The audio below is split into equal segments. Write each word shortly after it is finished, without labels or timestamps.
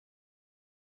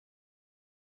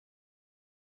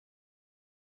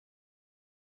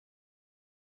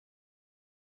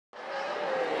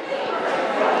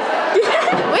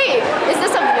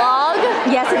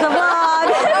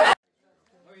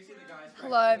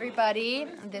everybody.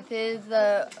 This is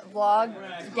the vlog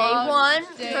day 1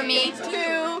 for me.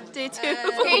 Day 2.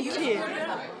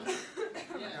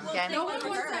 Okay.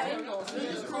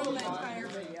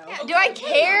 Do I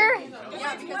care?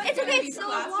 It's okay, it's still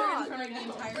a vlog.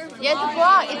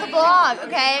 Yeah, it's a vlog,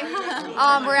 okay?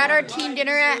 We're at our team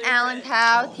dinner at Alan's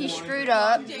house. He screwed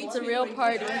up. It's a real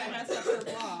party.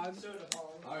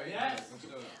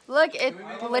 Look, it's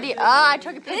Lydia. I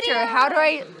took a picture. Lydia. How do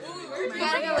I? You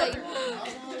gotta go like.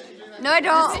 No, I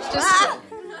don't.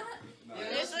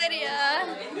 There's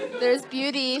Lydia. There's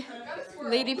Beauty.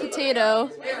 Lady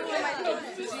Potato.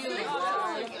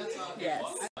 Yes.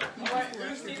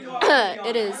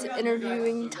 It is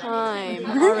interviewing time.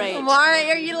 All right. Why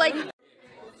are you like?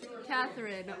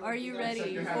 Catherine, are you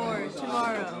ready for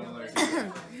tomorrow?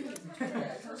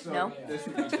 No.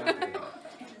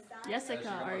 Jessica,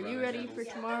 are you ready for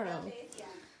tomorrow?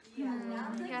 I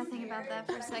gotta think about that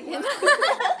for a second.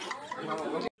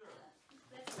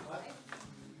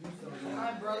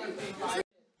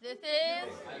 This is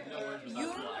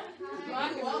you.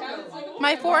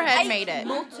 My forehead made it.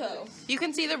 You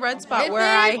can see the red spot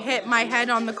where I hit my head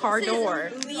on the car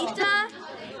door. Lita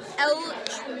El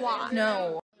Chua.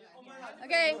 No.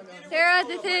 Okay, Sarah,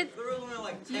 this is.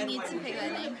 Do you need to pick a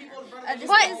name? This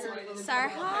What? is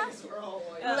Sarha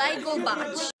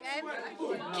Lagobach.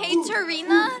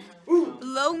 Katerina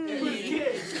Longi.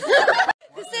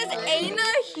 This is Aina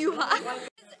Hua.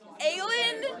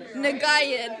 Aylin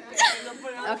Nagayan.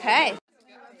 Okay.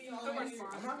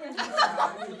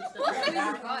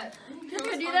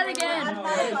 Can do that again.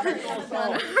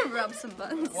 Rub some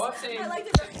buns.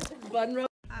 Bun roll.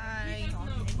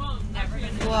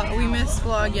 We missed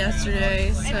vlog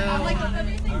yesterday, so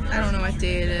I don't know what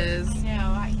day it is,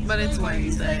 but it's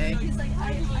Wednesday.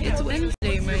 It's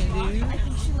Wednesday, my dude.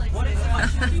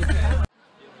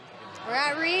 We're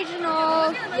at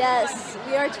regional. Yes,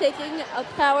 we are taking a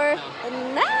power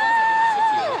nap.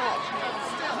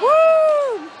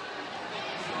 Woo!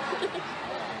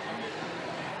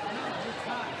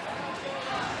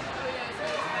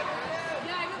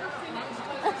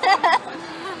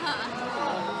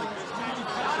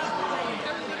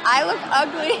 I look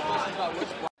ugly.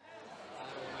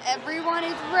 Everyone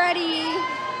is ready.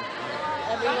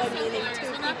 Everyone meaning 2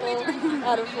 people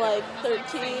out of like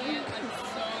 13.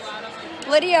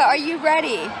 Lydia, are you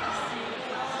ready?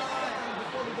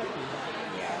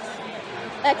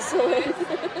 Excellent.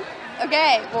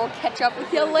 Okay, we'll catch up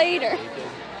with you later.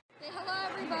 Say hello,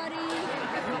 everybody.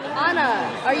 Anna,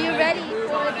 are you ready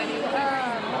for the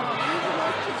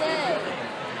regionals today?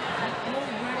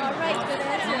 All right, good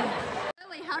answer.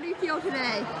 Lily, how do you feel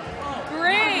today?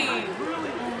 Great!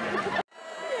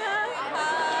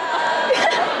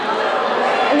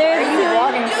 And there's you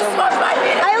vlogging. This is my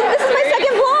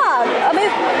second vlog.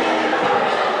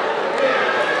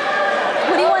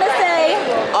 What do you want to say?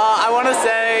 I want to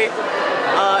say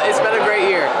it's been a great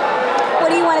year. What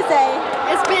do you want to say?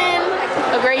 It's been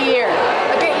a great year.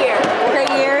 A great year. Great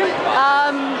year.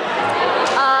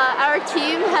 Our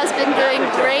team has been doing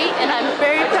great, and I'm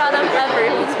very proud of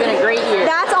everyone. It's been a great year.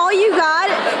 That's all you got?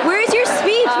 Where's your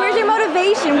speech? Where's your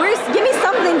motivation? Give me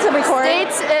something to record.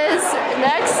 States is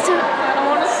next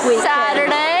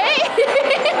Saturday,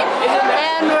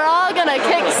 and we're all gonna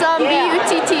kick some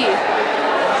BUTT.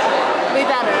 We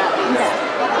better at least.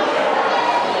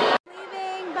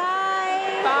 Leaving.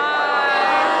 Bye.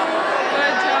 Bye!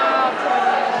 Good job!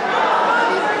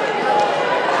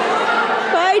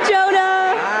 Bye, Jonah.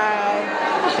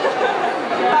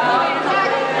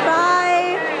 Bye.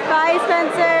 Bye,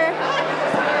 Spencer.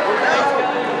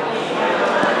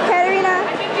 Katerina.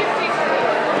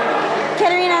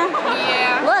 Katerina.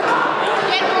 Yeah. Look.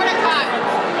 Get more to cut.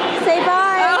 Say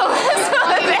bye. Oh,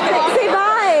 Say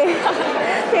bye.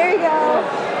 There you go.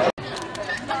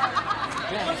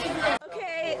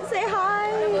 Okay, say hi.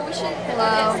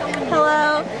 Hello. Hello,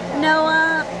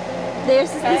 Noah.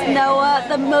 There's this Noah,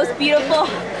 the most beautiful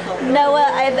Noah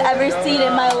I've ever seen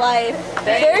in my life.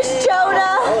 There's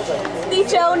Jonah. See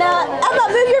Jonah. Emma,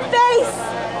 move your face.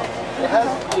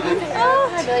 Oh,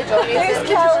 there's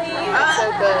Kelly. So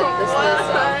good. This is.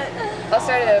 I'll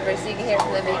start it over so you can hear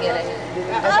from the beginning.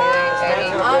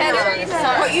 Okay, ready?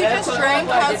 What you just drank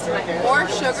has more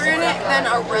sugar in it than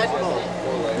a Red Bull.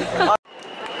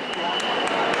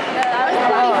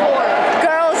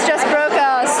 Girls just broke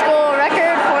a school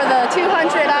record for the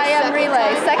 200 IM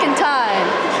relay, second time,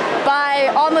 by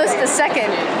almost a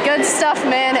second. Good stuff,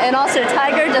 man. And also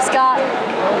Tiger just got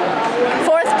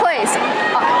 4th place.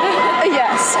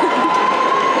 Yes.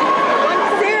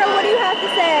 Sarah, what do you have to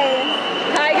say?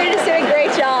 Tiger just did a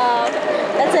great job.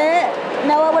 That's it?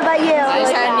 Noah, what about you? I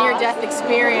just had a near-death near-death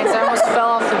experience. I almost fell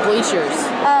off the bleachers.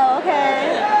 Oh,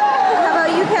 okay. How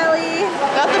about you, Kelly?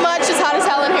 Nothing much. It's hot as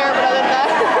hell in here, but other than that.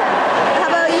 How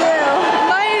about you?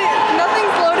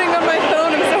 Nothing's loading on my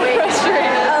phone. I'm so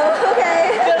frustrated. Oh,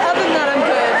 okay. But other than that, I'm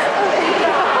good.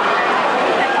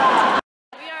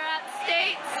 We are at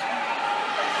States.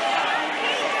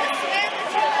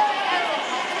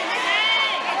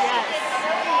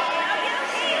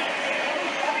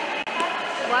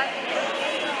 What?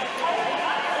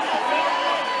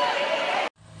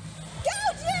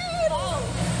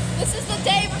 This is the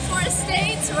day before the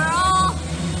States. We're all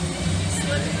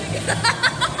swimming.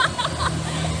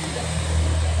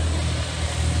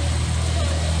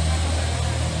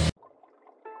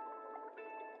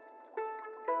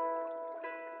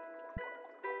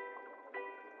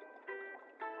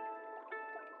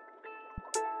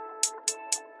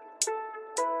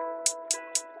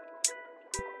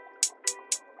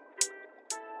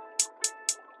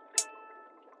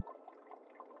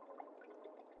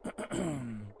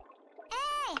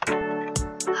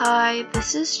 Hi,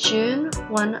 this is June,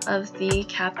 one of the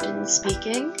captains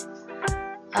speaking.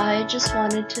 I just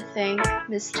wanted to thank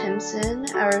Ms. Timpson,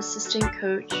 our assistant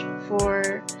coach,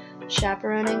 for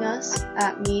chaperoning us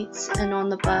at meets and on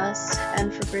the bus,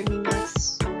 and for bringing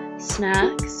us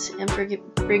snacks, and for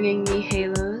bringing me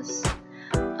halos.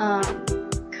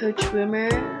 Coach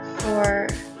Boomer for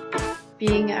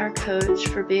being our coach,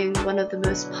 for being one of the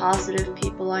most positive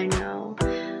people I know.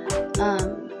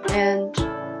 And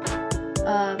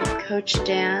Coach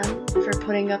Dan for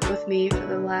putting up with me for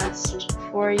the last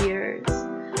 4 years,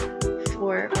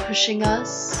 for pushing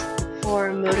us,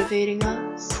 for motivating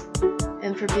us,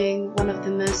 and for being one of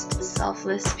the most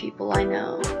selfless people I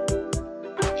know.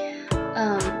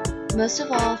 Most of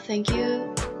all, thank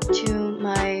you to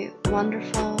my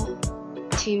wonderful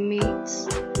teammates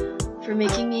for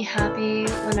making me happy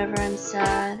whenever I'm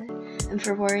sad, and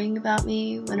for worrying about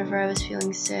me whenever I was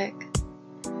feeling sick.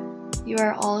 You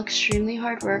are all extremely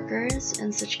hard workers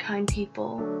and such kind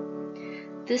people.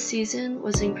 This season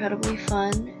was incredibly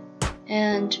fun,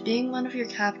 and being one of your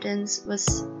captains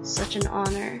was such an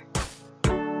honor.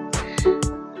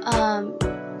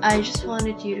 I just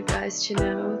wanted you guys to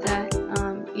know that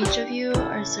each of you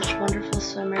are such wonderful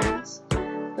swimmers,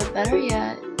 but better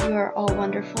yet, you are all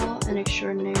wonderful and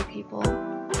extraordinary people.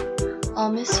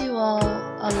 I'll miss you all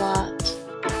a lot.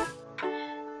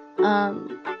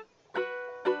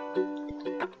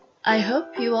 I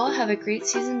hope you all have a great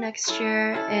season next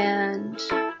year, and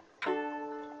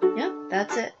yeah,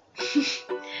 that's it.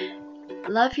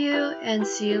 Love you, and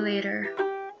see you later.